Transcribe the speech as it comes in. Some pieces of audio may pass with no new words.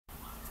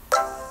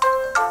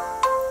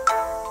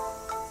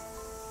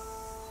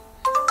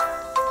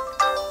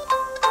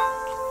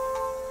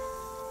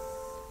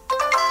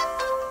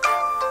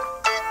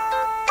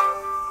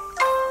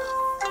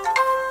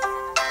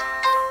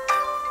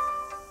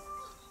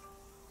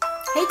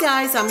Hey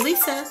guys, I'm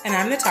Lisa. And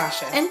I'm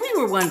Natasha. And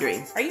we were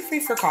wondering, are you free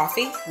for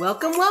coffee?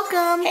 Welcome,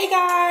 welcome. Hey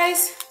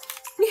guys.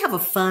 We have a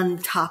fun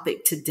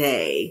topic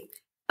today.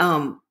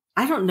 I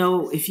don't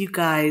know if you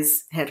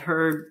guys had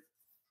heard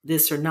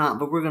this or not,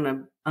 but we're going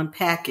to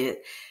unpack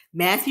it.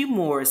 Matthew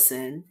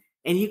Morrison,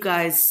 and you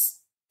guys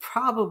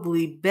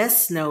probably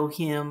best know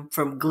him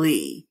from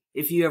Glee.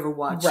 If you ever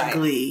watched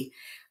Glee,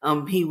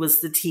 he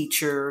was the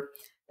teacher,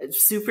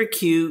 super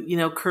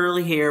cute,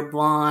 curly hair,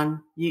 blonde.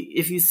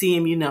 If you see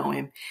him, you know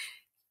him.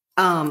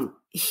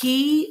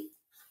 He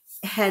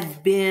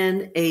had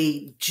been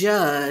a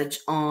judge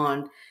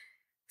on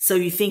So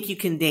You Think You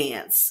Can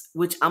Dance,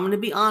 which I'm going to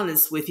be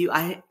honest with you.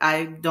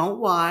 I don't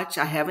watch.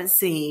 I haven't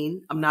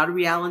seen. I'm not a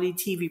reality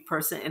TV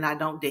person and I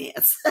don't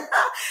dance.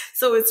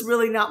 So it's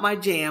really not my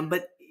jam.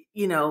 But,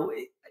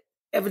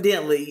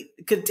 evidently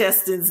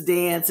contestants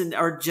dance and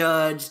are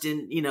judged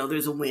and,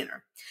 there's a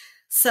winner.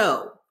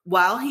 So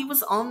while he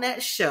was on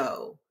that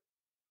show,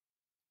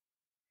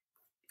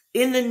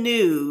 in the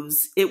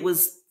news, it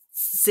was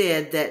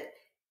said that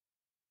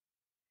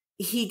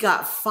he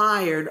got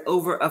fired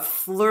over a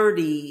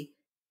flirty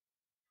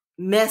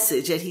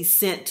message that he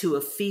sent to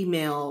a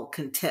female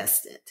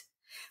contestant.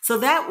 So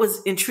that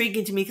was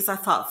intriguing to me because I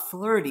thought,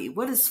 flirty,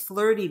 what does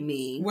flirty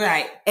mean?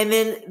 Right. And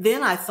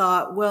then I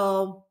thought,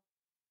 well,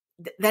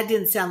 that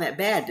didn't sound that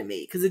bad to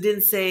me because it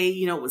didn't say,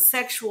 it was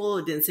sexual.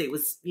 It didn't say it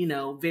was,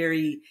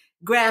 very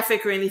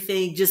graphic or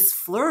anything, just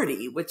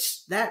flirty,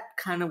 which that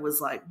kind of was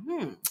like,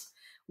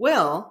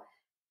 Well,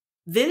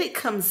 then it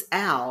comes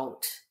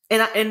out,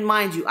 and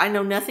mind you, I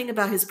know nothing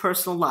about his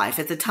personal life.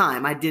 At the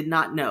time, I did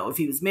not know if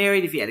he was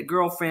married, if he had a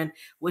girlfriend,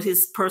 what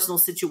his personal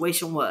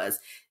situation was.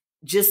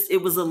 Just,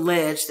 it was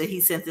alleged that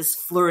he sent this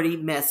flirty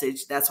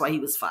message. That's why he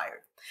was fired.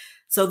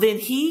 So then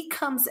he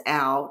comes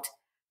out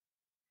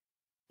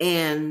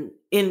and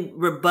in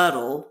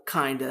rebuttal,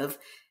 kind of,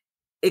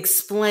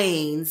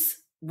 explains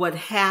what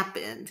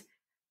happened.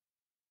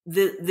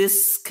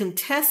 This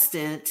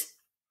contestant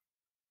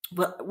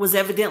was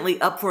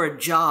evidently up for a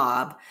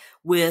job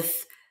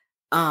with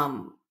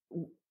a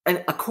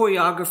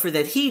choreographer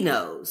that he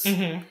knows.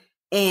 Mm-hmm.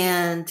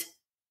 And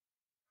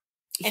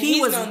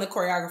he's known the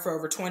choreographer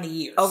over 20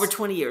 years. Over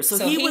 20 years.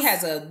 So he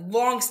has a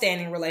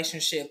long-standing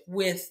relationship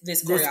with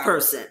this choreographer. This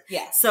person.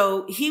 Yeah.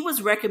 So he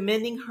was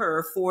recommending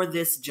her for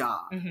this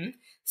job. Mm-hmm.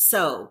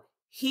 So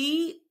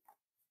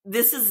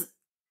this is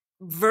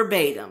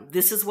verbatim.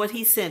 This is what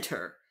he sent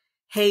her.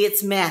 Hey,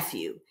 it's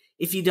Matthew.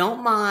 If you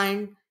don't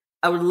mind,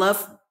 I would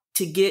love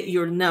to get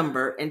your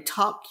number and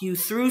talk you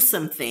through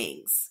some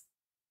things.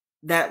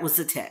 That was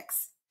the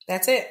text.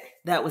 That's it.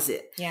 That was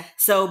it. Yeah.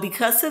 So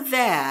because of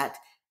that,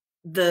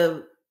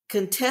 the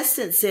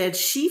contestant said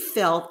she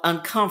felt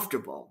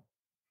uncomfortable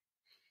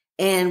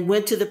and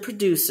went to the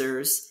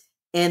producers,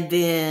 and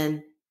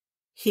then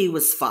he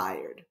was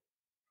fired.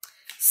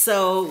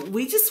 So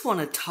we just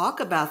want to talk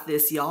about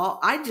this, y'all.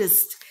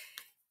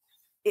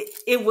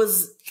 It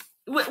was,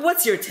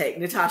 what's your take,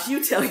 Natasha?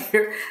 You tell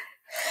your...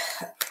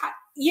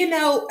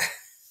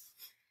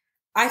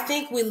 I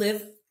think we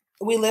live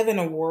in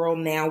a world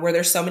now where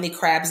there's so many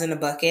crabs in a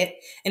bucket.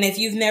 And if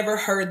you've never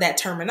heard that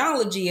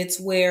terminology, it's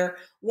where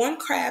one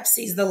crab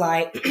sees the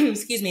light,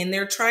 and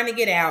they're trying to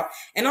get out,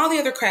 and all the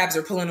other crabs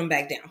are pulling them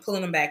back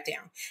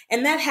down.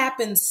 And that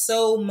happens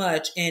so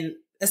much in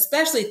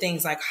especially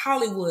things like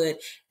Hollywood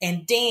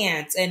and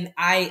dance. And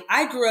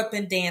I grew up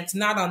in dance,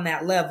 not on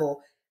that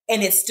level,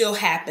 and it still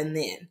happened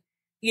then.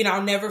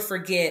 I'll never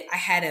forget, I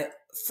had a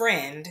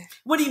friend.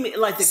 What do you mean?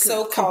 Like the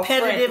so-called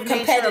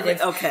competitive?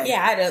 Okay.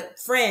 Yeah, I had a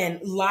friend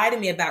lie to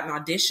me about an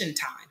audition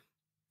time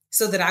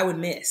so that I would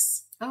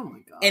miss. Oh my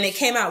God. And it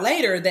came out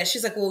later that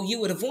she's like, well, you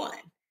would have won.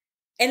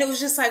 And it was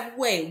just like,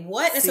 wait,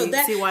 what? And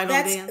see why I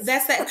don't dance?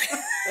 That's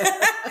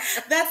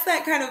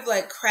that kind of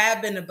like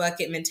crab in a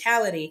bucket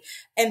mentality.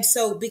 And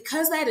so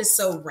because that is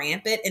so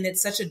rampant and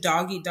it's such a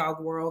dog-eat-dog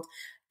world,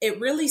 it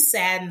really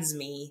saddens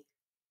me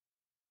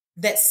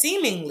that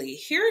seemingly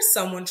here's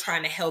someone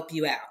trying to help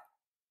you out.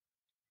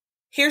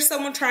 Here's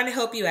someone trying to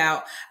help you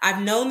out.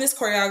 I've known this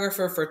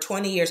choreographer for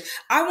 20 years.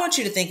 I want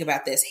you to think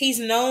about this. He's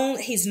known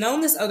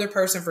this other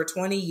person for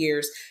 20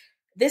 years.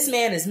 This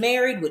man is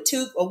married with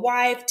a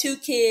wife, 2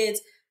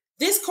 kids.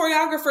 This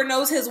choreographer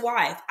knows his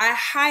wife. I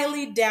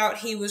highly doubt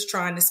he was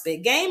trying to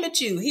spit game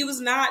at you. He was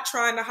not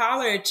trying to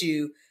holler at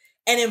you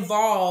and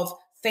involve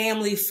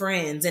family,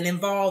 friends, and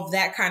involve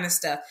that kind of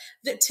stuff.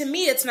 To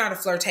me, it's not a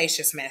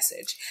flirtatious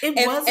message.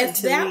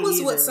 If that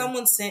was what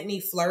someone sent me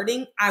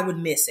flirting, I would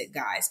miss it,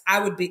 guys. I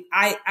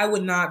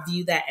would not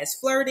view that as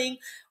flirting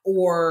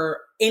or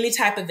any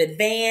type of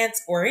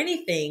advance or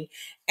anything.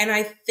 And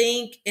I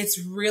think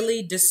it's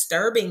really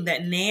disturbing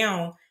that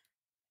now,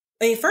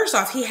 first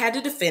off, he had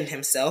to defend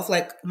himself.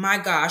 Like, my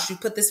gosh, you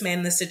put this man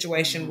in this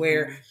situation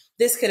where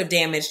this could have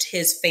damaged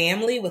his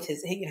family with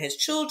his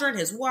children,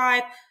 his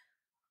wife,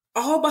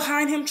 all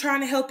behind him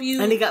trying to help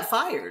you. And he got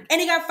fired.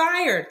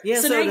 Yeah,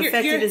 so it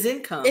affected his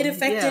income. It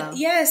affected,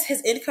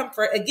 his income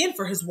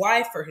for his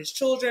wife, for his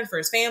children, for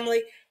his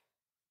family,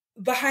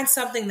 behind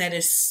something that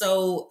is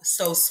so,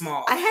 so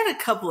small. I had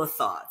a couple of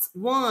thoughts.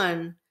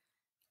 One,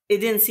 it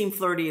didn't seem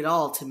flirty at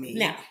all to me.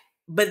 No.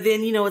 But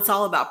then, it's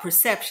all about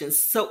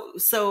perceptions.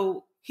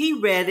 So he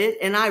read it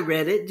and I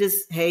read it.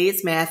 Just, hey,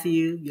 it's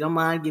Matthew. You don't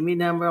mind? Give me a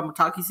number. I'm going to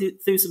talk you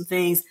through some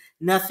things.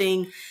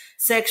 Nothing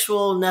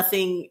sexual,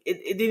 nothing.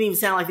 It didn't even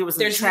sound like there was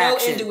an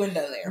attraction. There's no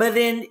innuendo there. But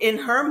then in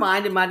her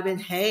mind, it might have been,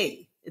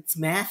 hey, it's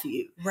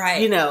Matthew.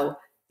 Right.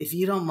 If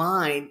you don't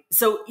mind.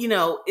 So,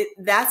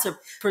 that's a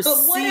perceived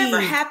But whatever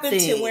happened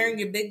thing. to wearing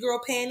your big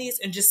girl panties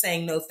and just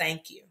saying no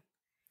thank you?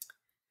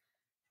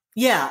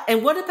 Yeah.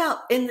 And what about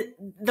in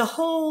the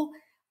whole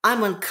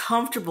I'm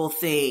uncomfortable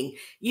thing?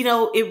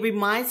 It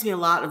reminds me a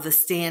lot of the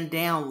stand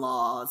down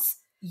laws.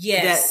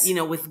 Yes.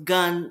 That, with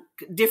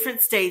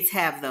different states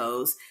have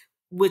those,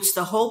 which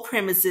the whole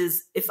premise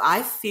is if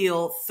I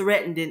feel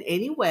threatened in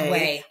any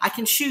way, I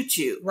can shoot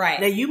you. Right.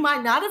 Now, you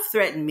might not have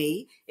threatened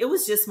me. It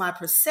was just my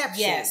perception.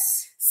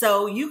 Yes.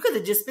 So you could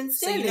have just been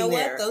standing there. So you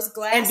know what? Those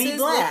glasses and be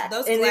black.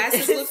 Those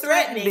glasses look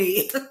threatening.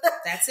 Me.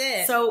 That's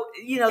it. So,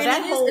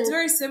 it's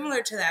very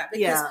similar to that.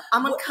 Because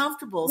I'm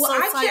uncomfortable. Well,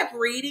 so I kept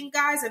reading,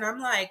 guys, and I'm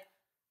like,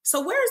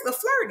 so where's the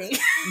flirting?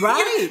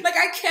 Right. Like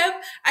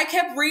I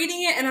kept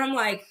reading it and I'm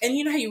like, and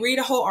you know how you read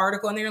a whole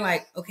article and you're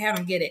like, okay, I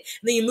don't get it.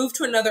 And then you move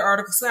to another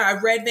article. So I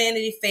read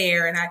Vanity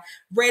Fair and I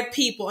read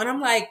People and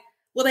I'm like,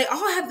 well, they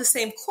all have the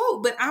same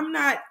quote, but I'm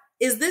not,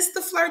 is this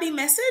the flirty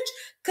message?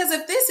 Because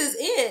if this is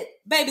it,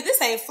 baby,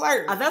 this ain't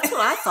flirting. That's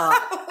what I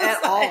thought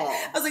all.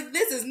 I was like,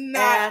 this is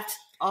not at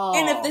all.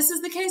 And if this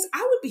is the case,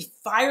 I would be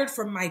fired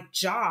from my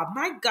job.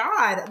 My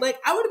God. Like,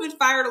 I would have been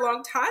fired a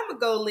long time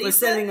ago, Lisa. For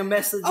sending a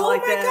message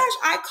like that. Oh my gosh.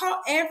 I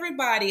call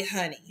everybody,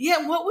 honey.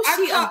 Yeah, what was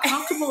she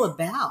uncomfortable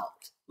about?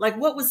 Like,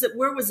 what was it?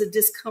 Where was the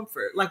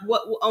discomfort? Like,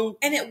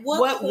 and at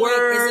what point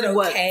word, is it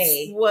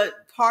okay? What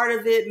part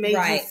of it made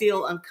you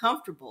feel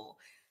uncomfortable?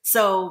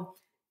 So,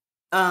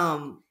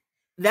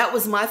 that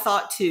was my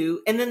thought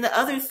too. And then the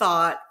other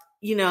thought,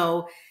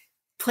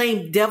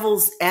 playing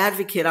devil's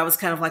advocate, I was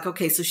kind of like,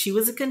 okay, so she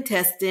was a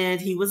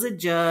contestant, he was a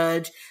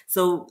judge.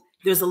 So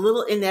there's a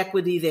little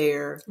inequity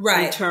there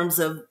in terms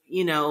of,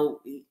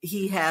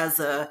 he has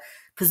a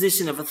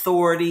position of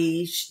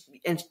authority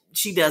and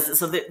she doesn't.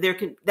 So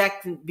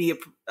that can be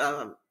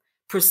a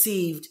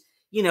perceived,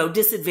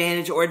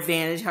 disadvantage or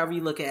advantage, however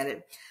you look at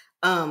it.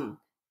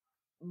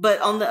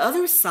 But on the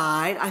other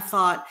side, I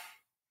thought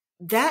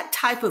that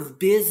type of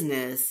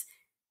business,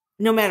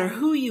 no matter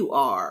who you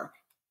are,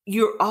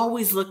 you're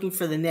always looking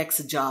for the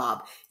next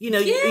job.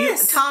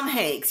 Tom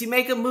Hanks, you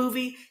make a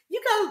movie,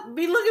 you gotta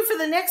be looking for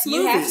the next movie.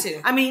 You have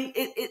to. I mean,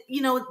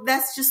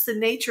 that's just the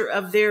nature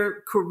of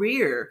their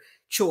career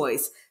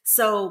choice.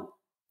 So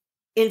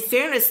in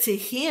fairness to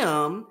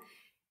him,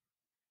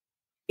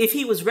 if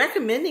he was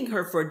recommending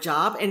her for a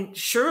job, and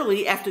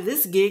surely after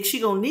this gig, she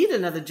gonna need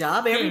another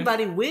job.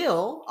 Everybody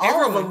will.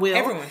 All of them will.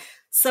 Everyone.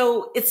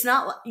 So it's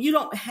not, you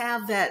don't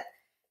have that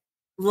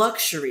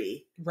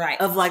luxury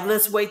of like,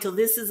 let's wait till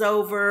this is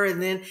over.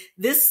 And then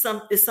this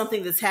is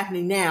something that's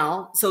happening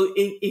now. So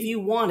if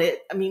you want it,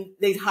 I mean,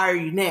 they'd hire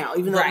you now,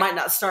 even though it might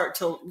not start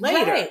till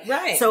later.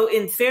 Right. So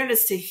in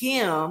fairness to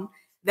him,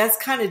 that's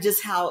kind of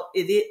just how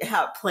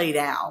it played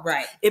out.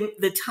 Right.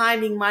 The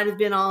timing might have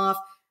been off.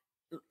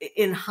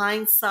 In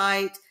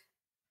hindsight,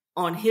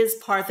 on his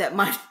part, that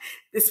might,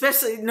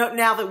 especially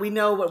now that we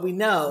know what we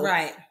know.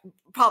 Right.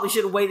 Probably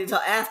should have waited until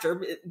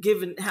after,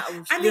 given how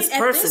this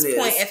person is. At this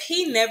point, if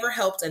he never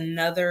helped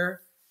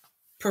another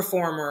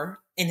performer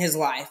in his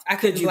life, I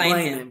couldn't blame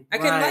him. I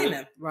couldn't blame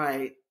him.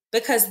 Right.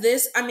 Because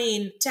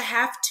to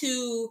have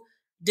to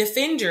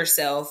defend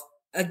yourself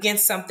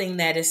against something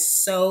that is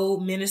so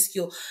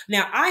minuscule.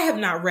 Now, I have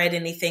not read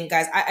anything,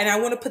 guys, and I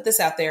want to put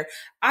this out there.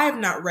 I have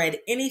not read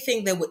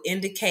anything that would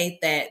indicate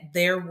that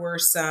there were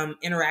some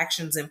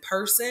interactions in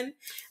person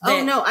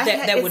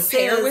that would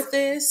pair with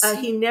this.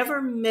 He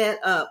never met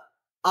up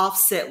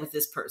offset with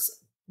this person.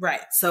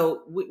 Right.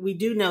 So we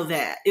do know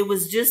that. It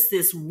was just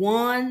this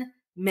one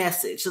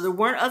message. So there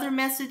weren't other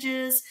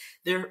messages.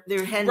 There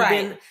hadn't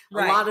been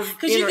a lot of interaction.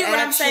 Because you get what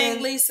I'm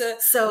saying, Lisa?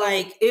 So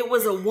it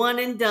was a one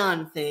and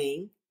done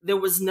thing. There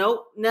was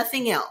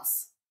nothing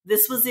else.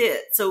 This was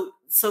it.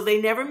 So they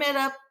never met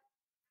up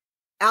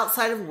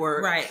outside of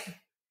work. Right.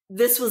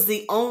 This was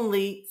the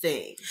only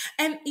thing.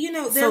 And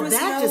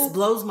just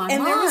blows my mind,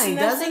 and there was nothing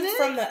doesn't it?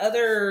 From the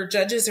other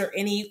judges or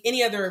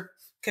any other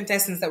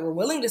contestants that were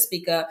willing to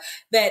speak up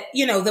that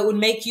would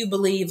make you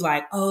believe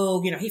like,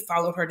 oh, he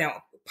followed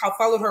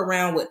her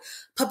around with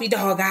puppy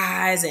dog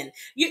eyes. And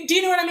do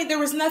you know what I mean? There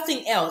was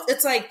nothing else.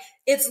 It's like,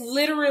 it's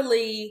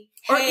literally,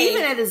 or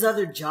even at his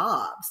other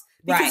jobs.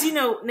 Because, we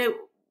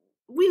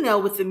know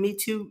with the Me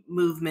Too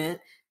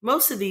movement,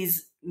 most of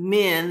these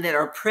men that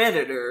are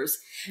predators,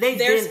 they've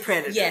been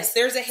predators. Yes,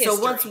 there's a history.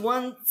 So once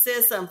one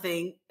says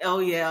something, oh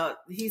yeah,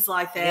 he's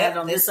like that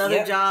on this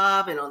other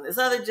job, and on this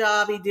other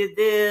job he did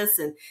this.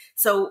 And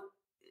so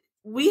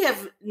we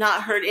have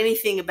not heard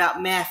anything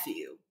about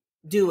Matthew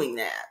doing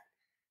that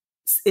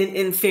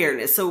in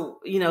fairness. So,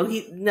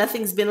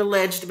 nothing's been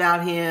alleged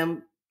about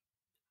him,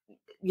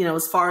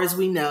 as far as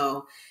we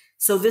know.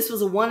 So this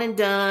was a one and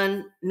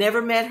done,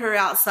 never met her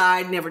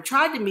outside, never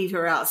tried to meet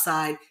her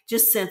outside,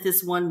 just sent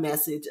this one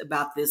message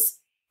about this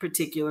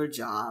particular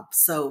job.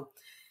 So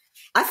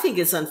I think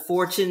it's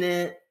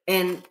unfortunate.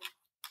 And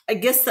I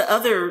guess the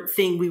other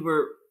thing we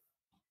were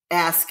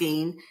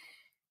asking,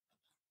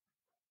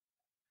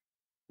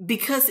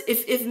 because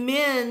if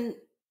men,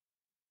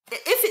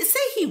 if it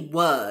say he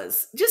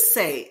was, just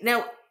say,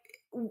 now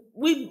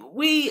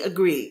we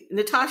agree,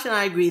 Natasha and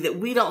I agree that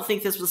we don't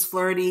think this was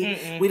flirty.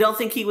 Mm-mm. We don't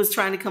think he was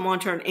trying to come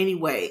on to her in any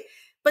way,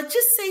 but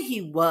just say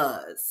he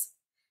was.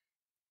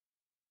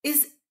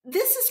 This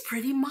is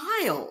pretty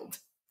mild.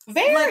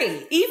 Very.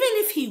 Like, even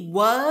if he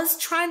was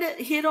trying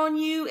to hit on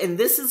you and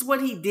this is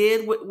what he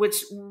did,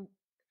 which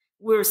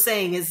we're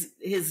saying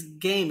his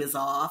game is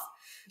off.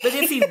 But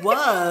if he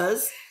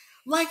was,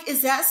 like,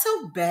 is that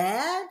so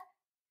bad?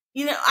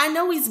 You know, I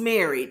know he's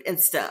married and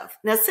stuff.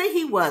 Now, say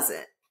he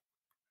wasn't.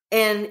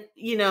 And,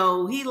 you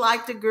know, he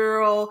liked a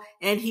girl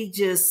and he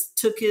just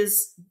took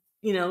his,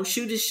 you know,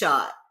 shoot his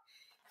shot.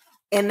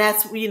 And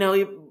that's, you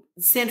know,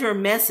 sent her a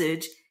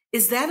message.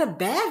 Is that a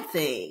bad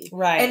thing?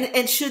 Right.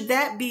 And should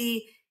that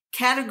be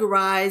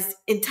categorized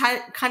in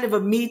kind of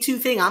a Me Too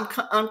thing? I'm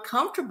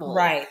uncomfortable.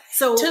 Right.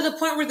 So to the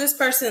point where this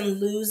person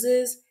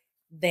loses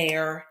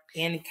their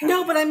income.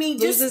 No, but I mean,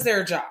 loses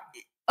their job.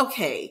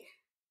 Okay.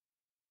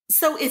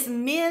 So if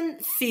men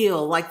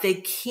feel like they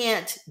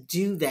can't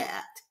do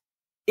that,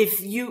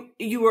 if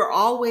you are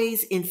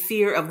always in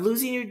fear of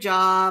losing your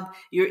job,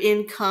 your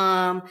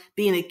income,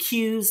 being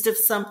accused of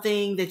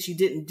something that you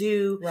didn't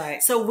do.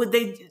 Right. So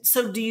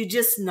do you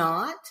just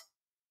not?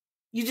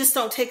 You just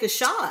don't take a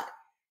shot?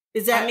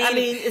 Is that, I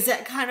mean, is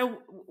that kind of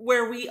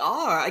where we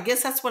are? I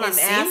guess that's what I'm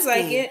asking. It seems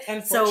like it,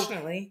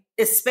 unfortunately.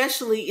 So,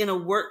 especially in a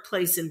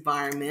workplace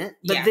environment.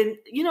 But then,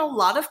 you know, a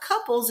lot of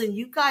couples, and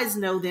you guys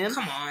know them,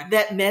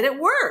 that met at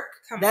work.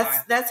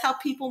 That's how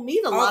people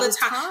meet a lot of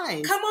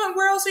times. Come on,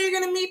 where else are you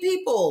going to meet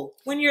people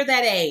when you're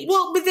that age?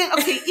 Well, but then,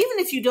 okay, even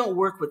if you don't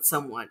work with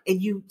someone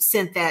and you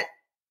sent that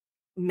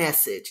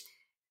message,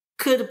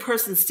 could a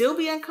person still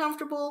be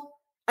uncomfortable?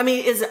 I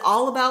mean, is it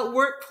all about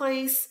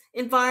workplace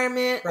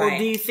environment, or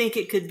do you think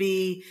it could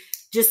be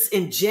just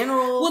in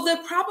general? Well,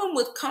 the problem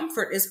with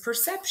comfort is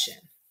perception.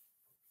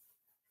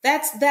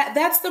 That's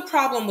the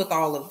problem with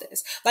all of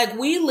this. Like,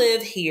 we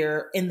live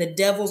here in the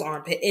devil's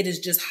armpit. It is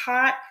just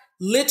hot,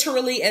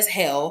 literally as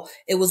hell.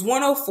 It was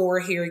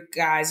 104 here,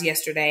 guys,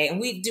 yesterday, and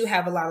we do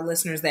have a lot of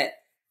listeners that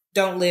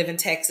don't live in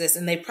Texas,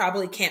 and they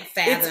probably can't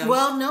fathom.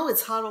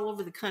 It's hot all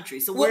over the country.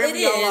 So wherever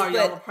y'all are,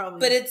 y'all are probably.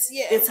 But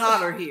it's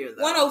hotter here,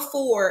 though.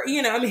 104.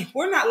 You know, I mean,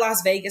 we're not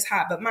Las Vegas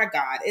hot, but my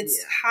God,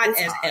 it's hot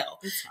as hell.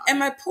 And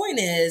my point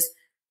is,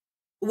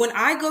 when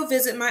I go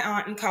visit my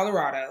aunt in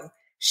Colorado,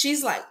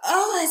 she's like,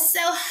 "Oh, it's so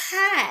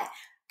hot."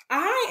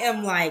 I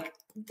am like,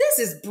 "This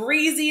is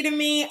breezy to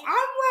me." I'm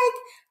like,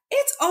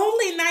 "It's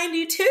only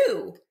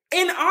 92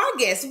 in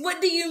August. What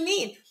do you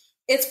mean?"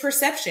 It's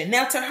perception.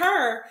 Now, to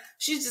her,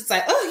 she's just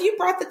like, "Oh, you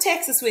brought the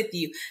Texas with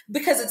you,"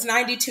 because it's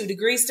 92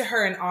 degrees to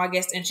her in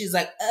August. And she's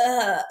like,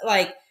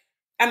 like,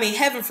 I mean,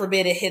 heaven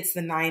forbid it hits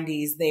the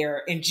 90s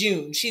there in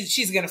June.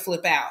 She's going to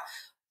flip out.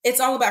 It's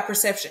all about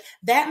perception.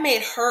 That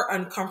made her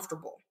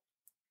uncomfortable.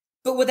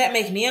 But would that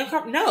make me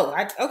uncomfortable?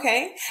 No.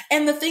 Okay.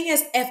 And the thing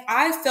is, if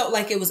I felt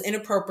like it was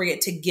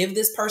inappropriate to give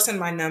this person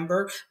my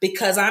number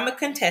because I'm a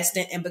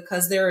contestant and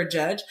because they're a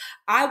judge,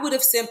 I would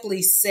have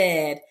simply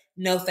said,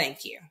 "No,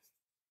 thank you."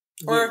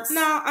 Or,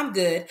 "No, I'm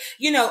good."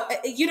 You know,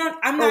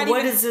 I'm not even.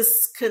 What is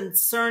this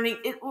concerning?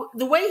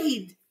 The way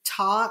he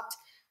talked,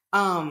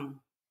 I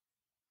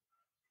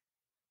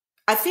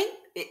think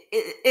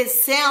it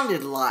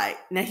sounded like,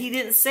 now he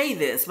didn't say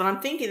this, but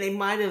I'm thinking they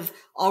might have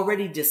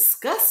already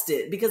discussed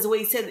it, because the way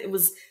he said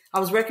I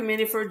was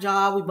recommended for a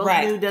job. We both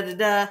knew,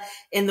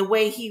 and the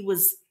way he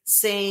was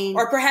saying.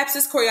 Or perhaps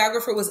this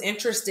choreographer was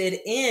interested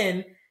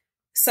in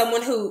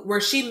someone where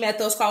she met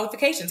those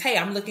qualifications. "Hey,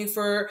 I'm looking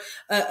for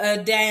a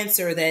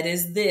dancer that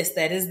is this,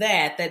 that is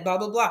that blah,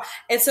 blah, blah."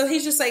 And so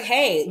he's just like,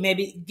 "Hey,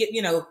 maybe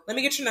let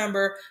me get your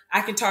number.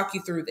 I can talk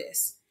you through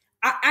this."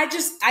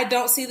 I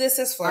don't see this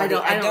as flirty.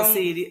 I don't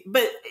see it.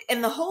 But,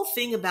 and the whole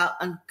thing about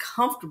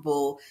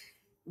uncomfortable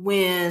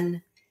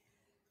and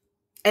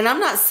I'm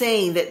not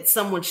saying that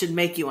someone should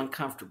make you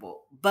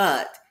uncomfortable,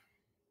 but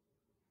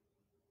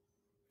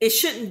it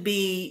shouldn't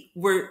be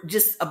where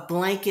just a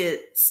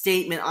blanket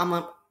statement,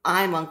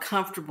 I'm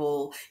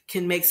uncomfortable,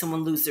 can make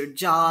someone lose their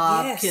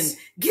job, can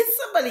get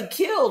somebody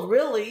killed,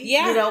 really.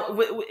 Yeah. You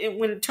know,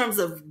 when in terms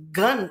of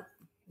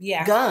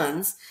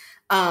guns,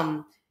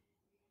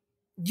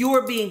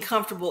 your being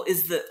comfortable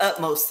is the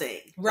utmost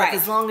thing. Right. Like,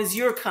 as long as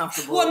you're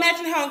comfortable. Well,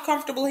 imagine how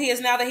uncomfortable he is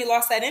now that he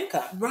lost that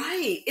income.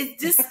 Right. It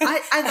just,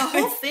 the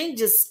whole thing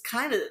just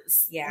kind of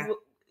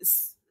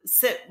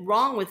set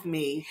wrong with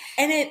me.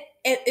 And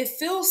it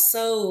feels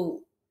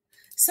so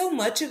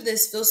much of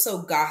this feels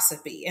so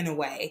gossipy in a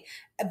way,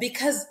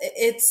 because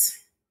it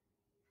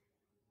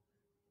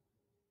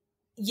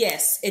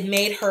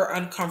made her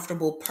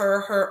uncomfortable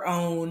per her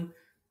own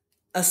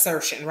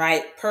assertion,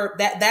 right?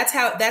 That's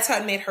how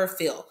it made her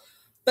feel.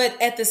 But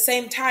at the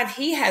same time,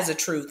 he has a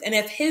truth. And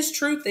if his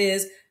truth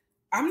is,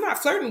 I'm not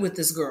flirting with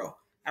this girl,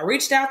 I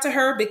reached out to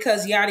her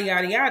because yada,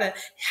 yada, yada,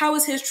 how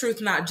is his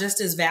truth not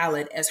just as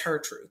valid as her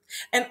truth?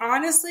 And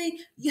honestly,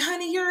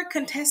 honey, you're a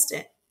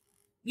contestant.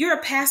 You're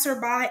a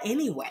passerby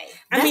anyway.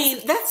 I mean,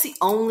 that's the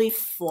only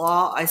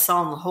flaw I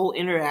saw in the whole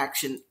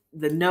interaction,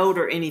 the note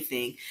or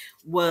anything,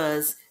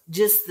 was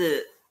just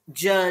the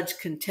judge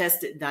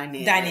contestant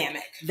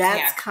dynamic.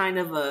 That's kind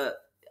of a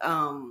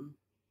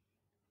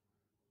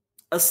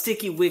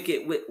sticky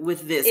wicket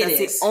with this.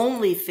 That's the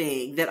only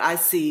thing that I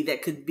see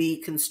that could be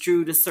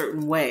construed a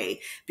certain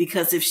way.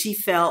 Because if she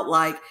felt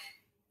like,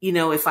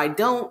 if I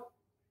don't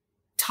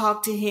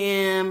talk to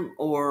him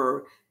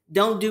or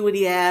don't do what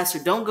he asks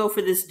or don't go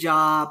for this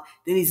job,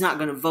 then he's not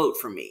going to vote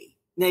for me.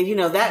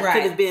 Now, that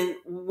could have been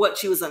what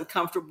she was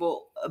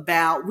uncomfortable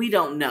about. We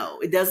don't know.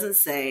 It doesn't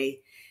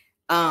say.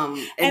 And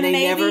they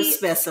never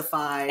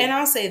specified. And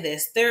I'll say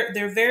this, there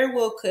very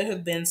well could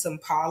have been some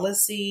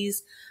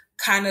policies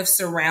kind of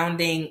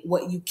surrounding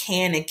what you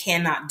can and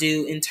cannot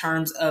do in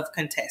terms of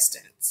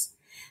contestants.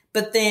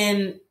 But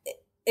then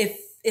if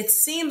it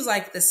seems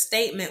like the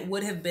statement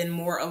would have been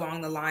more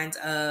along the lines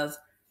of,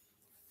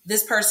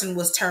 this person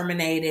was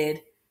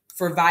terminated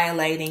for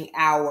violating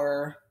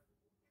our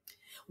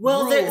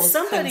rules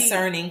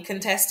concerning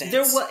contestants.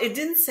 It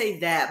didn't say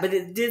that, but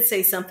it did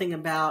say something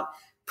about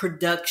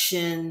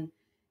production,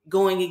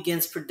 going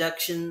against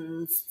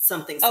productions,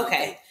 something.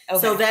 Okay.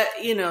 So that,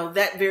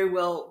 that very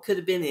well could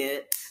have been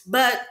it.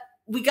 But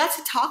we got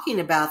to talking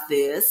about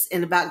this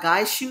and about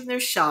guys shooting their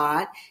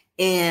shot,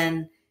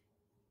 and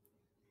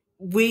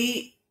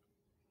it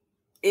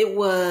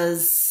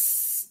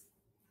was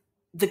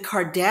the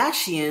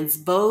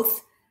Kardashians,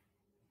 both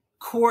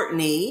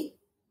Kourtney,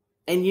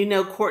 and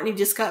Kourtney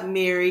just got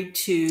married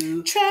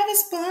to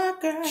Travis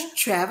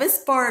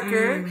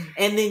Barker.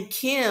 And then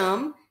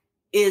Kim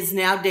is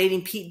now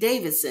dating Pete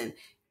Davidson.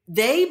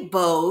 They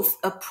both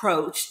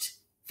approached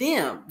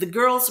them. The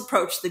girls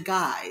approached the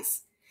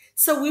guys.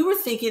 So we were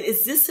thinking,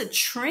 is this a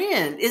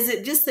trend? Is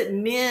it just that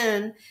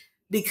men,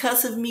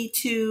 because of Me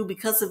Too,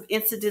 because of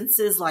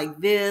incidences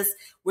like this,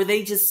 where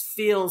they just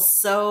feel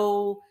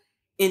so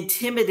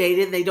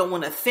intimidated, they don't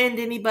want to offend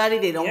anybody,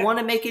 they don't want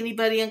to make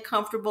anybody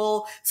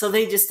uncomfortable, so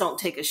they just don't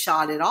take a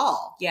shot at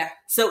all. Yeah.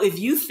 So if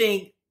you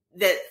think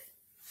that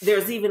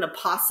there's even a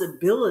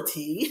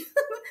possibility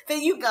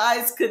that you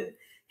guys could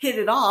hit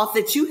it off,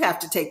 that you have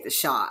to take the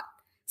shot.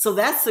 So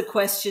that's the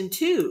question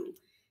too.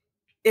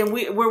 And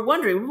we're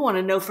wondering, we want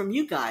to know from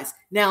you guys.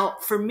 Now,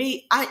 for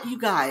me, I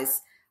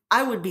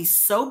would be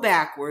so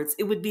backwards.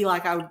 It would be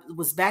like I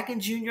was back in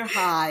junior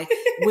high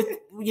with,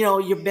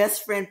 your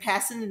best friend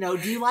passing the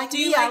note. Do you like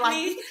me? I like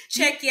me?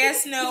 Check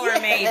yes, no, or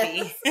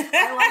maybe.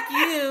 I like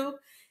you.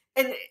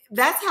 And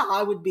that's how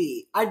I would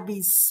be. I'd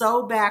be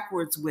so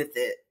backwards with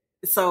it.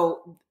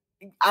 So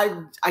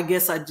I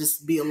guess I'd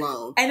just be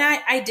alone. And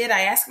I did.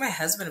 I asked my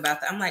husband about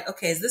that. I'm like,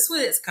 okay, is this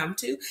what it's come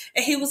to?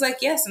 And he was like,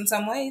 yes, in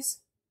some ways.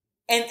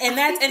 And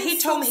he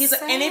told me, he's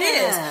like, and it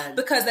is,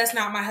 because that's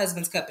not my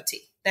husband's cup of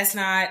tea. That's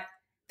not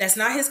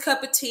his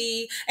cup of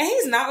tea. And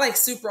he's not like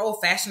super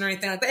old fashioned or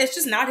anything like that. It's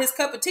just not his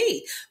cup of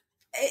tea.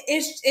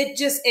 It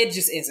just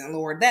isn't,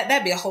 Lord.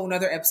 That'd be a whole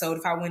nother episode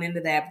if I went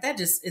into that, but that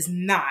just is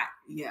not.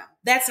 Yeah.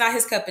 That's not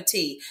his cup of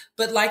tea.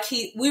 But like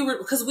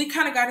because we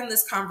kind of got in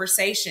this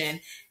conversation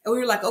and we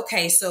were like,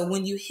 okay, so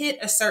when you hit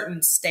a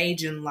certain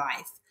stage in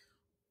life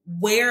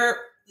where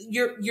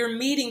you're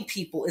meeting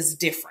people is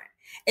different.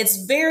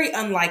 It's very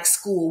unlike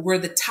school, where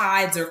the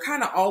tides are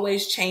kind of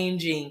always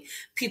changing.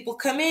 People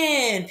come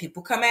in,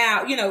 people come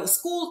out.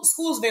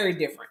 School's very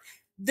different.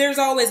 There's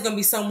always going to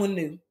be someone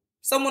new,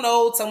 someone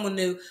old, someone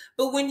new.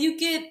 But when you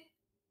get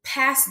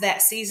past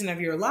that season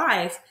of your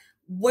life,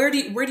 where do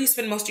you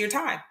spend most of your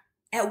time?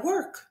 At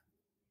work.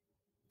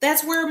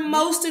 That's where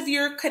most of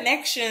your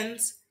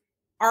connections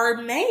are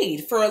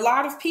made for a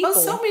lot of people. Oh,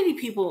 so many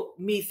people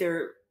meet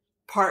their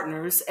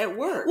partners at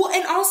work. Well,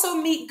 and also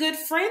meet good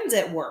friends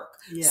at work.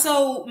 Yeah.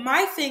 So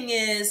my thing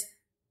is,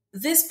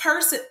 this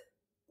person,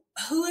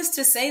 who is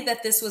to say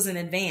that this was in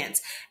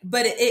advance?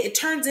 But it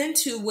turns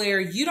into where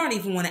you don't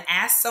even want to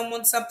ask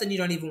someone something. You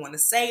don't even want to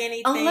say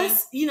anything.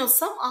 Unless,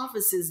 some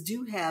offices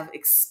do have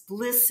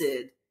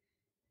explicit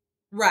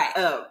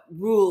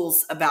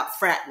rules about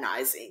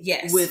fraternizing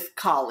with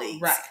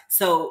colleagues. Right.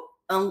 So,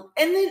 and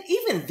then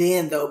even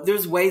then though,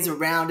 there's ways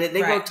around it. They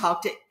go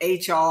talk to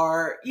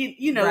HR.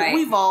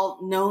 We've all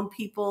known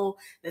people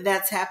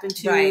that's happened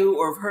to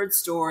or have heard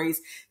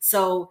stories.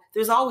 So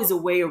there's always a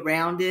way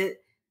around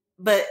it.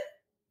 But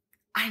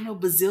I know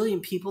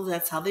bazillion people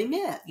that's how they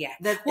met. Yeah.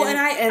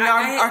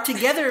 Are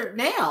together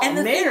now. And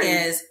the married.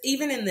 thing is,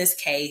 even in this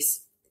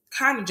case,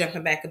 kind of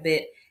jumping back a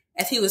bit,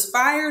 if he was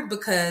fired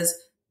because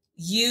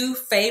you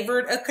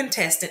favored a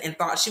contestant and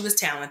thought she was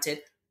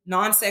talented,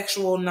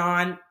 non-sexual,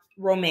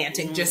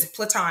 non-romantic, just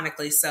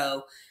platonically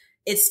so,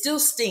 it still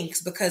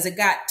stinks because it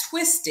got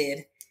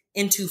twisted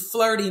into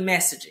flirty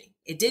messaging.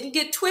 It didn't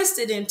get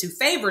twisted into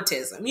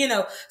favoritism,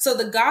 so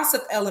the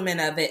gossip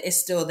element of it is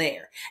still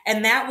there.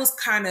 And that was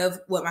kind of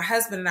what my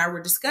husband and I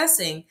were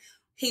discussing.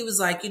 he was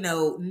like,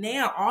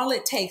 now all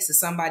it takes is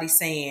somebody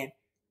saying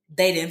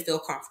they didn't feel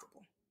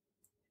comfortable.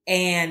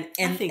 And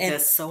I think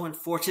that's so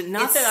unfortunate.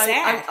 Not that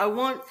sad. I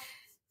want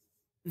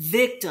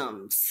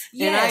victims.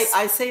 Yes.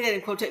 And I say that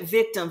in quotation,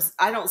 victims.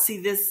 I don't see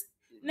this,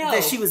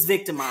 that she was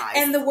victimized.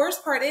 And the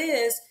worst part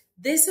is,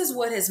 this is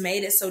what has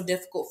made it so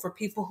difficult for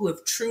people who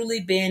have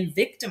truly been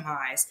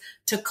victimized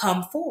to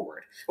come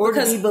forward. Or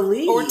to be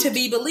believed. Or to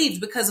be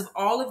believed because of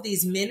all of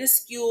these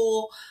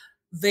minuscule,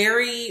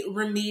 very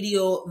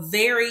remedial,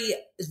 very,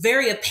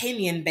 very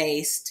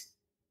opinion-based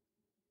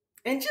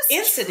and just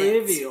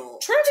incidents. Trivial.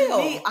 To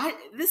me,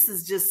 this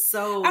is just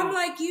so... I'm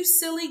like, you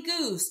silly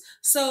goose.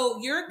 So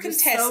you're a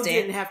contestant. So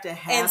didn't have to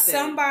happen. And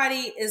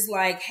somebody is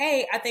like,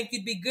 hey, I think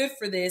you'd be good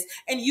for this.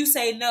 And you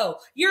say no.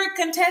 You're a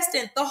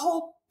contestant. The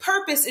whole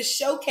purpose is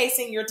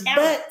showcasing your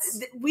talents.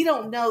 But we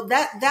don't know.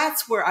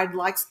 That's where I'd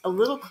like a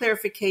little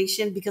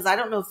clarification, because I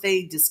don't know if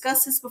they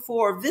discussed this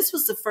before. If this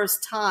was the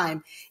first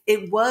time,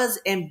 it was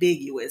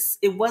ambiguous.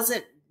 It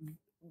wasn't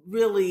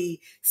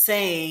really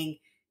saying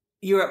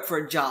you're up for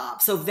a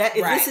job. So if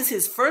this is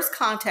his first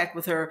contact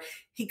with her,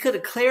 he could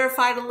have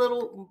clarified a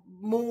little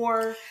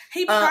more.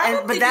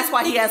 But that's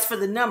why he asked for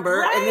the number,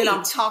 right. And then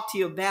I'll talk to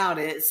you about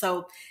it.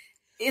 So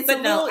it's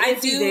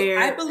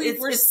I believe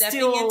we're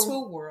stepping into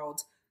a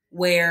world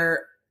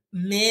where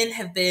men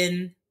have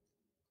been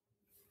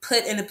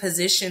put in a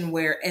position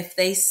where if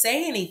they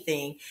say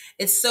anything,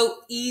 it's so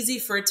easy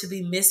for it to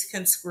be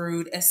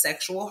misconstrued as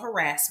sexual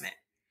harassment.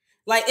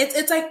 Like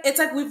it's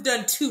like we've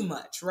done too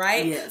much,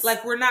 right? Yes.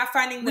 Like we're not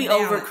finding the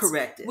balance.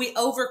 We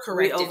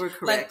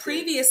overcorrected. Like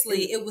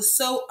previously, it was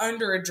so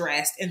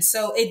underaddressed, and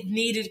so it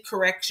needed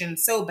correction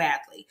so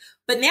badly.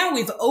 But now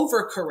we've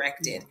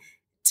overcorrected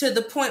to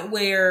the point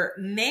where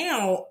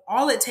now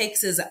all it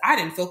takes is I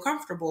didn't feel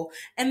comfortable,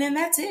 and then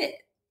that's it.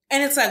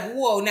 And it's like,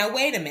 whoa, now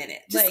wait a minute.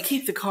 Just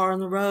keep the car on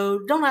the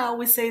road. Don't I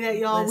always say that,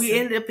 y'all? Listen, we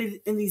end up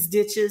in these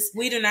ditches.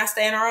 We do not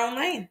stay in our own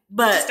lane.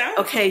 But,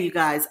 okay, you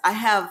guys, I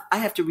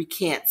have to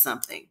recant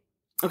something.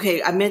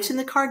 Okay, I mentioned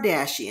the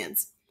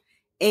Kardashians.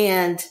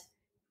 And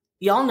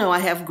y'all know I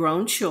have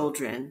grown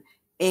children.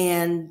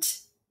 And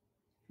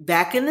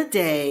back in the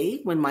day,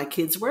 when my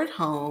kids were at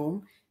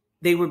home,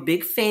 they were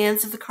big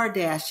fans of the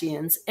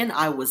Kardashians, and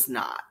I was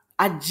not.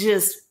 I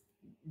just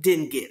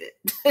didn't get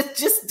it.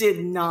 Just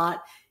did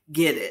not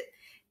get it.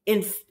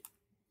 In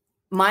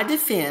my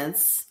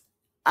defense,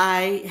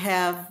 I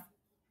have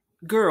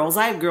girls.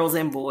 I have girls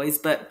and boys,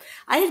 but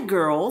I had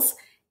girls,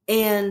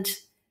 and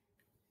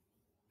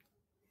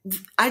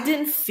I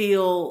didn't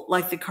feel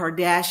like the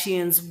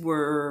Kardashians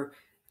were,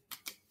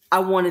 I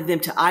wanted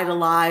them to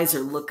idolize or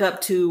look up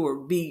to or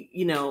be,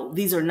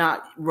 these are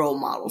not role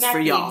models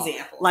for y'all.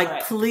 Example, like,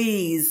 right.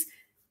 Please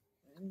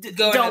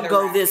don't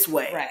go this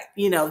way.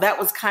 Right. That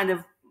was kind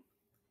of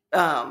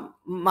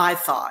my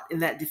thought in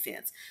that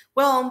defense.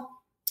 Well,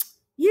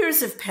 years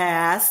have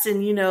passed,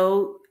 and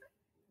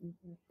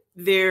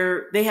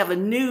they have a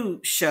new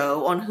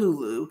show on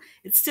Hulu.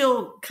 It's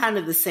still kind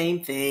of the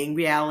same thing,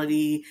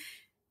 reality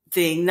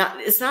thing.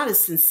 It's not as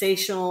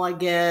sensational, I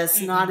guess.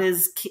 Mm-hmm. Not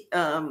as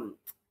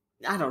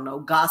I don't know,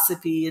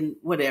 gossipy and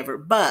whatever.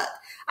 But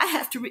I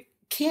have to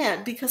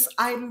recant because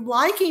I'm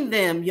liking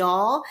them,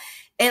 y'all.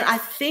 And I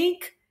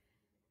think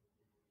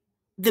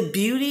the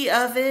beauty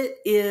of it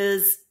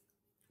is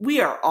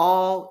we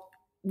all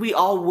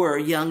were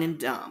young and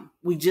dumb.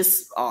 We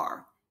just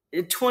are.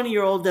 A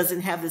 20-year-old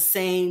doesn't have the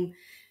same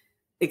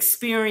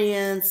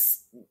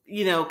experience,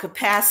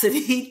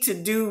 capacity to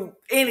do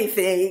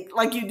anything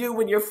like you do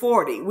when you're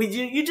 40.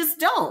 You just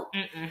don't.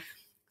 Mm-mm.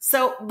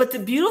 So, but the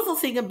beautiful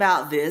thing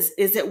about this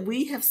is that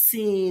we have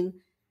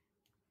seen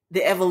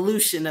the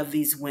evolution of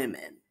these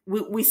women.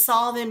 We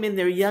saw them in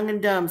their young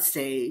and dumb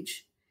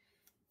stage.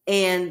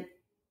 And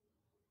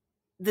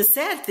the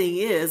sad thing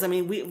is,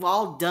 we've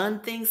all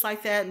done things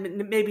like that.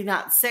 Maybe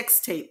not sex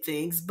tape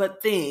things,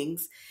 but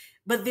theirs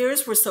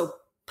were so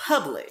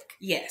public.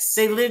 Yes.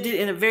 They lived it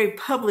in a very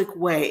public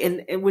way,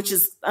 and which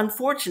is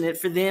unfortunate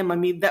for them.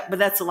 But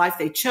that's the life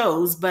they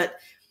chose. But,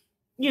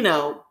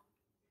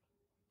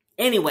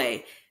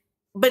 anyway,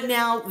 but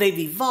now they've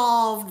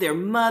evolved, they're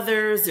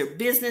mothers, they're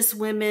business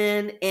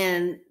women,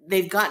 and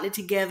they've gotten it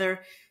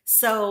together.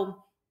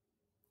 So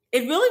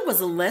it really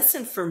was a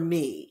lesson for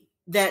me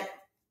that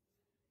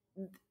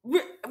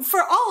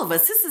for all of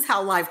us, this is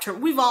how life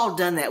turned. We've all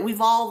done that. We've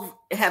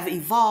all have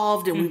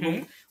evolved, and we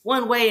were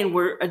one way and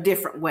we're a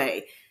different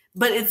way.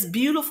 But it's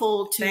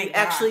beautiful to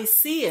actually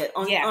see it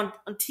on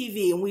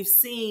TV. And we've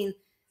seen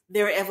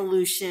their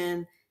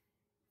evolution,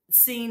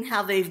 seen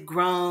how they've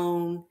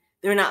grown.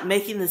 They're not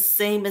making the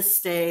same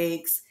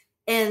mistakes.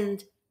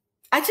 And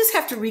I just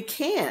have to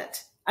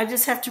recant.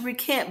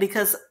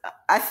 Because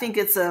I think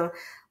it's a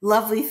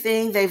lovely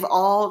thing. They've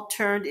all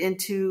turned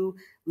into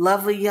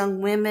lovely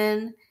young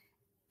women.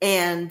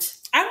 And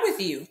I'm with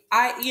you.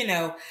 I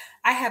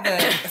have a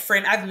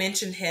friend, I've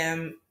mentioned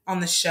him on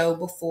the show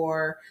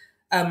before.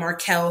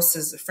 Markel's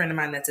is a friend of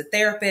mine that's a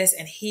therapist,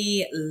 and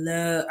he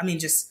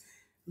just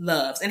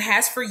loves and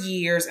has for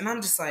years. And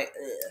I'm just like,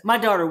 ugh. My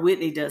daughter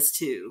Whitney does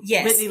too.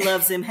 Yes. Whitney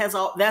loves him,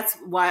 that's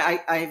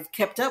why I've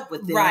kept up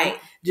with them. Right.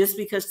 Just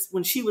because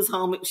when she was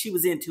home, she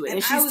was into it.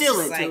 And she's I was still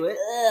just into it.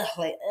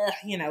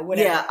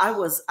 Whatever. Yeah,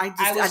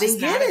 I didn't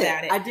get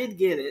it. I did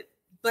get it.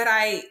 But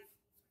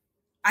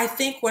I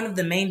think one of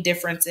the main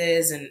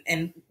differences,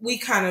 and we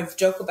kind of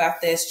joke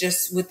about this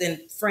just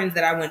within friends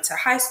that I went to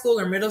high school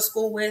or middle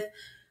school with,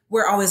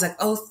 we're always like,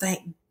 oh,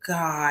 thank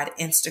God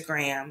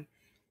Instagram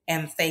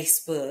and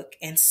Facebook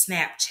and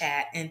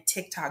Snapchat and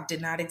TikTok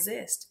did not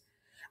exist.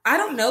 I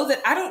don't know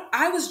that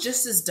I was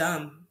just as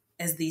dumb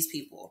as these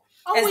people.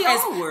 We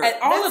all were.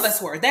 All of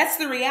us were. That's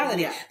the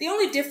reality. Yeah. The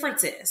only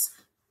difference is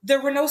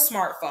there were no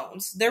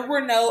smartphones. There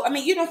were no,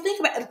 think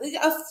about it.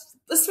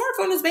 A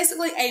smartphone is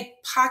basically a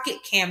pocket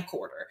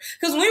camcorder.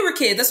 Because when we were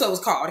kids, that's what it was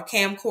called, a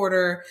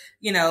camcorder.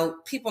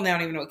 People now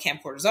don't even know what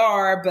camcorders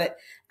are. But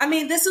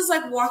this is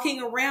like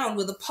walking around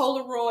with a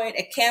Polaroid,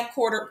 a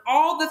camcorder,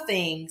 all the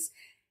things,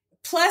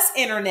 plus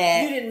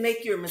internet. You didn't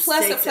make your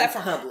mistakes plus a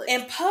platform. in public.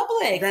 In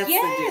public, That's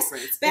yes. the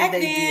difference. Back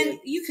then,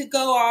 you could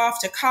go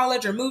off to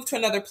college or move to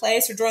another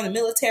place or join the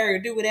military or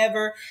do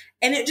whatever.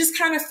 And it just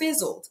kind of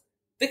fizzled.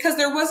 Because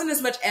there wasn't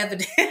as much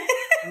evidence.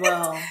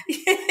 Well,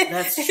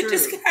 that's true. It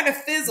just kind of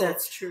fizzled.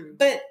 That's true.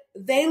 But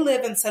they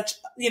live in such,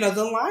 the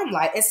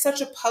limelight. It's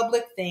such a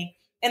public thing.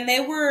 And they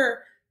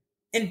were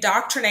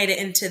indoctrinated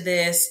into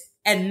this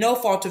at no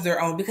fault of their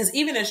own. Because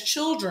even as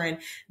children,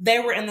 they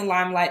were in the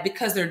limelight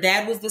because their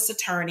dad was this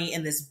attorney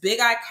in this big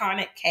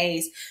iconic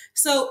case.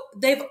 So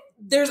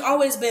there's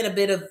always been a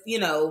bit of,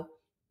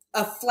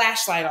 a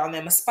flashlight on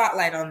them, a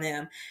spotlight on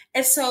them.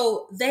 And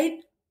so the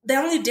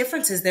only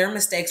difference is their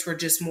mistakes were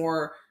just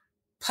more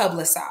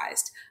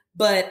publicized.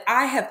 But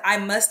I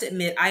must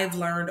admit, I have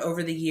learned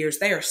over the years,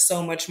 they are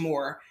so much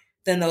more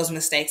than those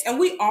mistakes. And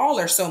we all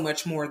are so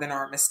much more than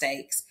our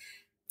mistakes.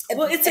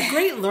 Well, it's a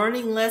great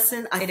learning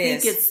lesson. I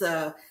think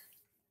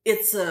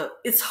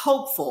it's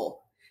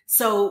hopeful.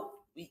 So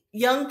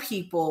young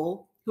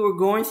people who are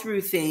going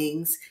through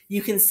things,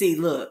 you can see,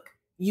 look,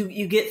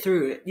 you get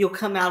through it. You'll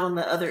come out on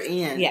the other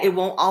end. Yeah. It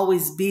won't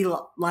always be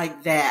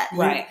like that.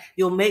 Right.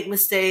 You'll make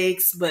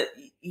mistakes, but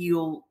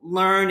you'll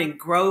learn and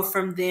grow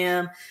from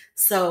them.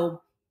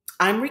 So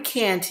I'm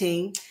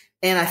recanting,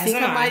 and I think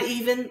I might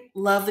even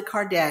love the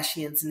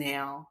Kardashians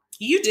now.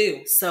 You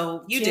do.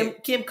 So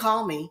Kim,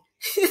 call me.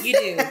 You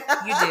do.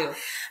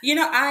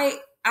 I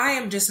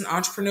am just an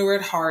entrepreneur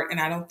at heart, and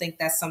I don't think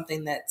that's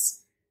something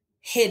that's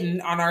hidden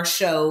on our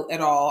show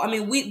at all.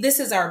 This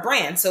is our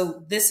brand.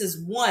 So this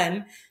is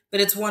one,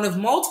 but it's one of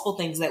multiple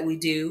things that we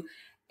do.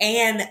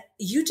 And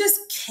you just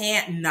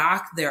can't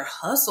knock their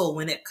hustle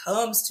when it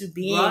comes to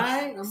being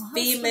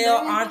female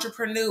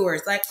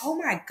entrepreneurs. Like, oh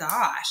my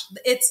gosh,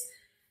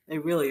 they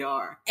really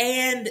are.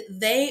 And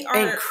they are.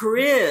 And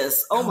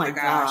Chris, oh my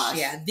gosh.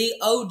 Yeah, the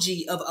OG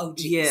of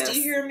OGs. Yes. Do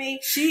you hear me?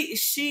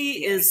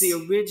 She is the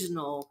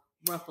original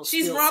Rumpelstiltskin.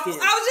 She's Rumpel.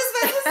 I was just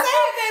about to say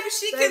it, baby.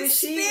 She can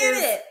spin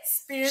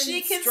it.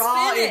 She can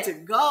straw spin it into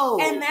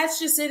gold. And that's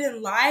just it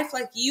in life.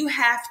 Like, you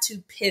have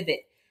to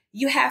pivot.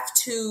 You have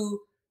to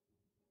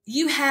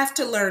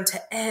learn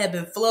to ebb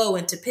and flow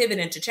and to pivot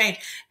and to change.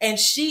 And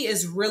she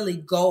is really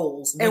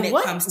goals when it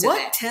comes to that.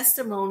 What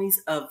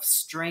testimonies of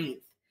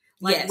strength.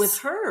 Like with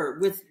her,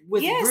 with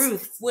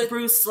Bruce /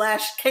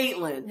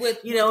 Caitlyn,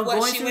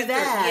 going through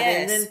that.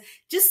 And then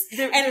just,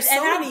 there's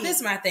so many. This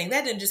is my thing.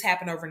 That didn't just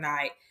happen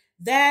overnight.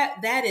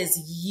 That is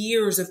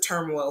years of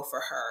turmoil for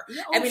her.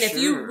 If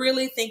you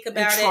really think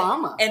about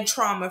it,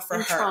 trauma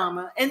for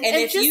her. And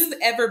if you've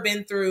ever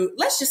been through,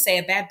 let's just say,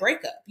 a bad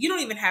breakup, you don't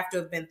even have to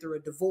have been through a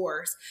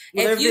divorce.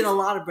 Well, there have been a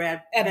lot of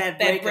bad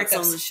breakups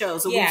on the show,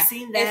 so we've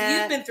seen that.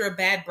 If you've been through a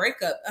bad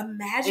breakup,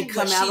 imagine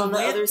what she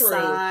went through,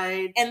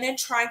 side. And then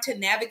trying to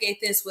navigate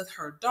this with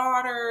her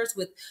daughters,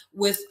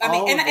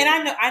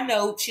 I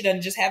know she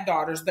doesn't just have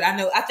daughters, but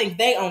I think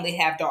they only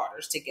have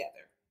daughters together.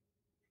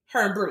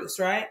 Her and Bruce,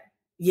 right?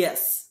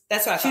 Yes.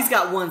 That's what I thought. She's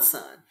got one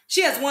son.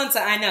 She has one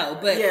son, I know,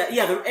 but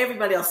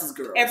everybody else is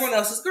girls. Everyone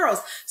else is girls.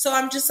 So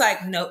I'm just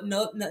like, no,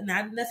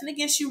 nothing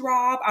against you,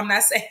 Rob. I'm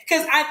not saying,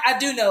 because I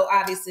do know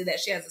obviously that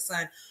she has a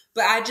son,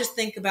 but I just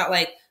think about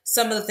like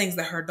some of the things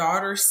that her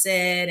daughter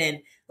said,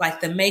 and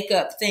like the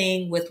makeup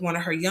thing with one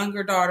of her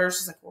younger daughters.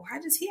 She's like, well, how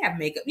does he have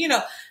makeup?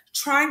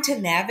 Trying to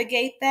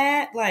navigate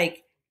that,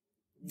 like,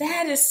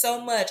 that is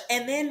so much.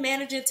 And then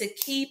managing to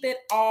keep it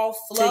all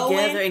flowing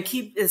together and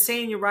keep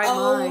staying in your right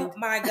mind. Oh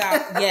my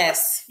God.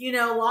 Yes. A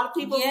lot of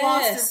people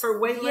lost it for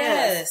way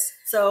less.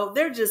 So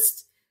they're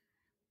just,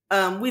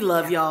 we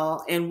love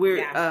y'all, and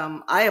we're,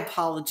 I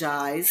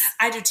apologize.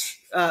 I do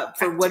too.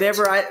 For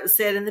whatever I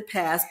said in the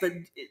past, but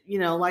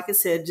like I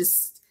said,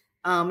 just,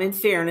 in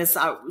fairness,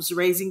 I was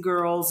raising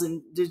girls,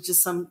 and there's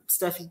just some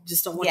stuff you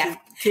just don't want your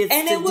kids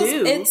to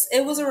do.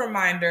 It was a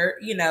reminder,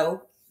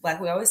 like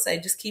we always say,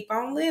 just keep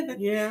on living.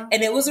 Yeah.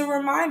 And it was a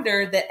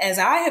reminder that as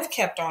I have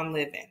kept on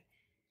living,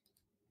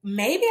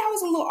 maybe I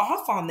was a little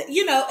off on that,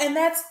 and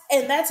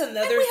that's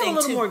another we thing have a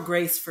little too. more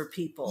grace for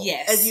people.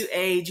 Yes. As you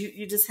age,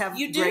 you just have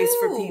You grace do.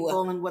 for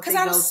people and what they go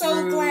through. Because I'm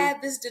so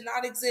glad this did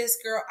not exist,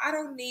 girl. I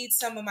don't need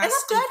some of my and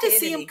I'm glad to see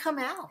stupidity. him come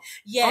out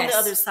Yes. on the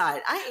other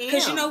side. I am.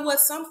 Because you know what?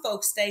 Some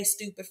folks stay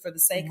stupid for the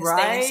sake of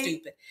Right. staying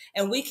stupid.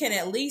 And we can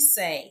at least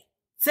say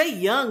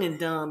young and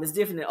dumb is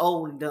different than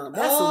old and dumb.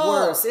 That's Oh. the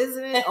worst,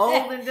 isn't it?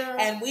 Old and dumb.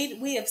 and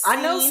we have seen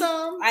I know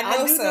some. I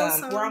know do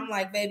some where I'm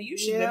like, baby, you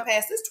should have been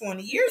past this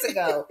 20 years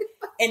ago.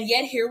 And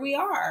yet here we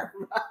are.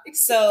 Right.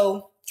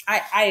 So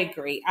I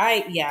agree.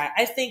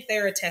 I think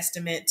they're a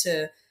testament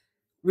to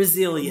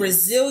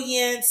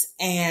resilience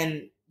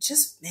and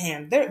just,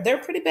 man, they're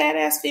pretty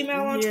badass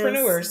female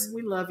entrepreneurs. Yes,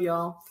 we love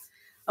y'all.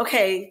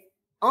 Okay,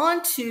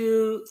 on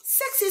to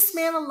Sexiest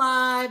Man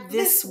Alive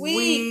this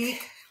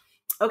week.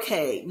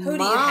 Okay, Who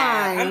do you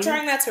have? I'm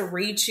trying not to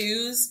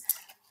re-choose.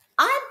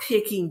 I'm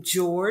picking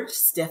George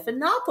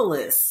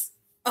Stephanopoulos.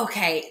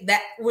 Okay,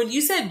 that when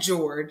you said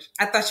George,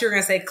 I thought you were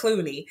gonna say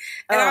Clooney,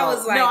 and I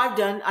was like, "No, I've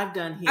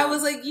done him." I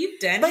was like, "You've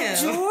done but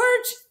him."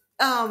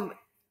 George,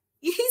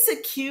 he's a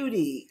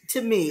cutie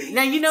to me.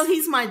 Now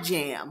he's my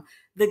jam,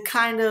 the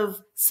kind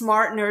of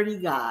smart,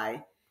 nerdy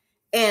guy,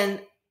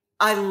 and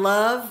I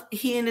love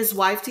he and his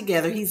wife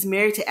together. He's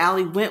married to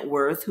Allie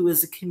Wentworth, who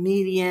is a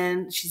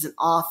comedian. She's an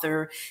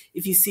author.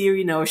 If you see her,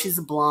 you know her. She's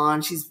a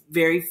blonde. She's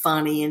very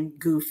funny and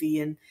goofy.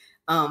 And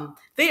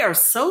they are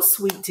so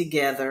sweet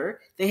together.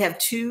 They have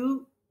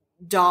 2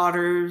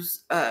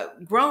 daughters,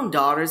 grown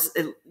daughters.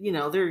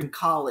 They're in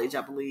college,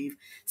 I believe.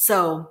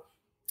 So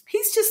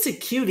he's just a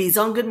cutie. He's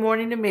on Good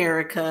Morning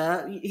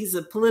America. He's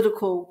a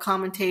political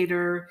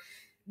commentator.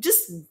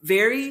 Just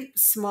very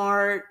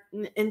smart,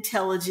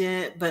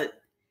 intelligent, but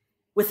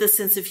with a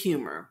sense of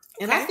humor.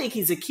 And I think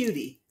he's a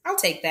cutie. I'll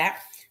take that.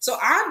 So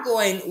I'm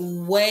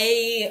going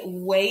way,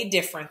 way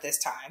different this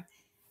time.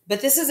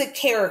 But this is a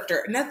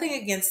character. Nothing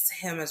against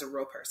him as a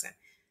real person.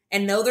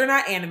 And no, they're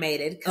not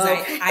animated. Because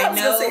I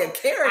know say a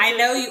character. I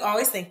know you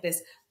always think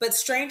this. But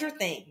Stranger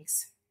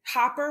Things.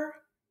 Hopper.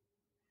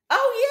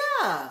 Oh,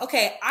 yeah.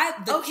 Okay.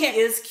 He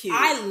is cute.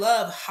 I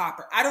love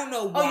Hopper. I don't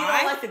know why. Oh, you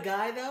don't like the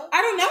guy, though?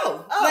 I don't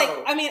know.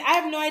 Oh. I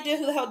have no idea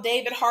who the hell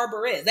David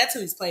Harbour is. That's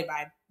who he's played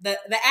by. The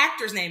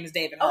actor's name is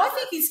David Harbour. Oh, I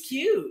think he's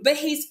cute. But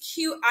he's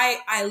cute.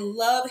 I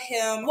love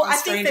him. Well, on I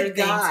think Stranger the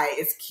Things. guy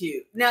is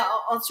cute. Now,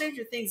 on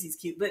Stranger Things, he's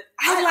cute. But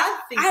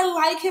I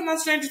like him on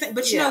Stranger Things.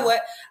 But you know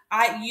what?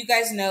 You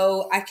guys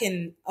know I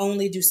can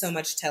only do so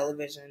much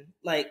television.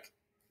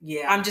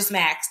 I'm just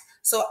maxed.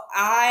 So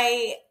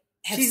I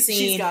have seen.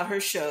 She's got her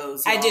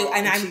shows. I do,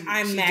 and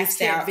I'm she maxed just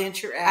can't out.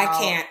 Venture out. I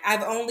can't.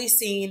 I've only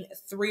seen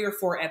 3 or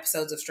 4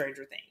 episodes of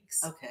Stranger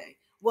Things. Okay.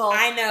 Well,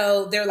 I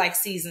know they're like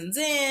seasons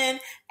in,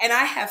 and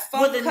I have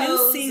fun. Well, the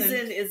new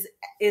season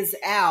is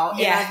out,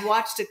 and I've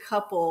watched a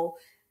couple,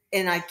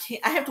 and I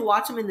have to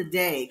watch them in the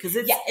day because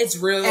it's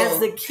real. As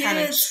the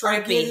kids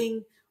are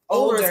getting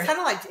older, it's kind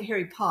of like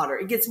Harry Potter.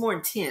 It gets more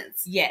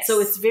intense. Yes, so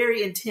it's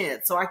very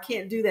intense. So I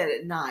can't do that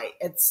at night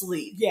at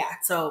sleep. Yeah.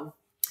 So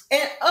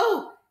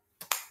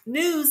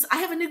news! I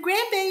have a new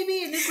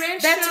grandbaby, a new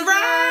grandchild. That's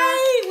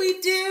right, we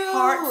do.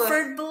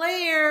 Hartford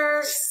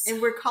Blair, and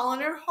we're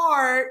calling her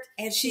Heart,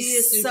 and she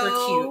is super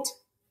so cute,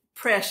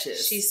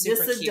 precious. She's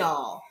super just a cute.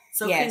 doll.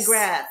 So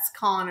congrats,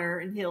 Connor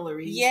and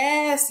Hillary.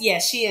 Yes,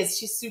 she is.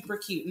 She's super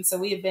cute, and so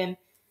we have been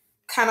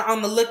kind of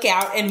on the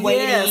lookout and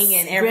waiting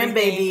and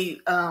everything.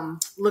 Grandbaby,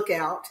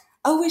 lookout.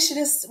 Oh, we should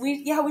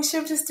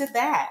have just did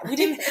that. We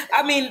didn't.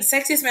 I mean,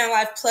 Sexiest Man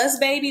Alive plus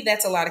baby.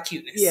 That's a lot of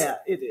cuteness. Yeah,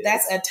 it is.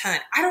 That's a ton.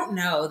 I don't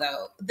know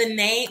though.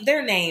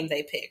 Their name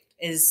they picked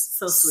is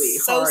so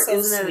sweet. So Heart.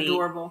 Isn't that sweet.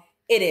 Adorable?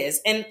 It is,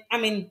 and I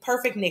mean,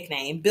 perfect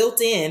nickname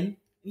built in.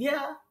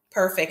 Yeah,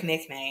 perfect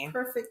nickname.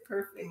 Perfect.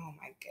 Oh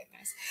my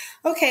goodness.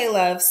 Okay,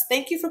 loves.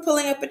 Thank you for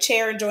pulling up a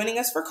chair and joining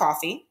us for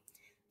coffee.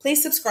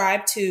 Please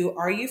subscribe to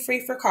Are You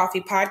Free for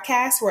Coffee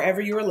podcast wherever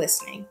you are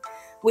listening.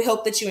 We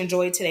hope that you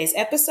enjoyed today's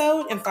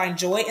episode and find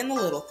joy in the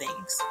little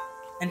things.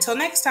 Until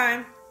next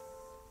time.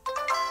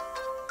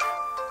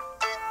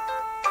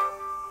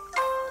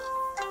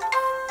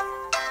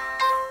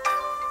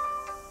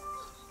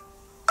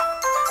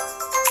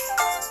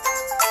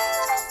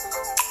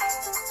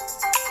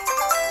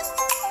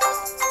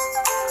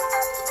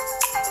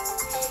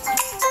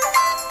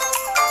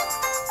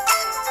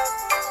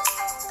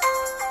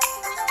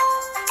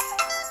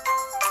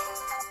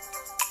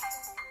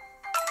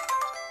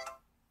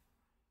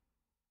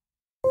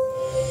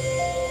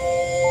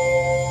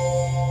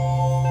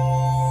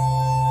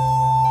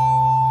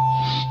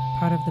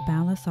 Part of the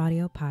Boundless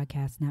Audio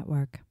Podcast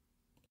Network.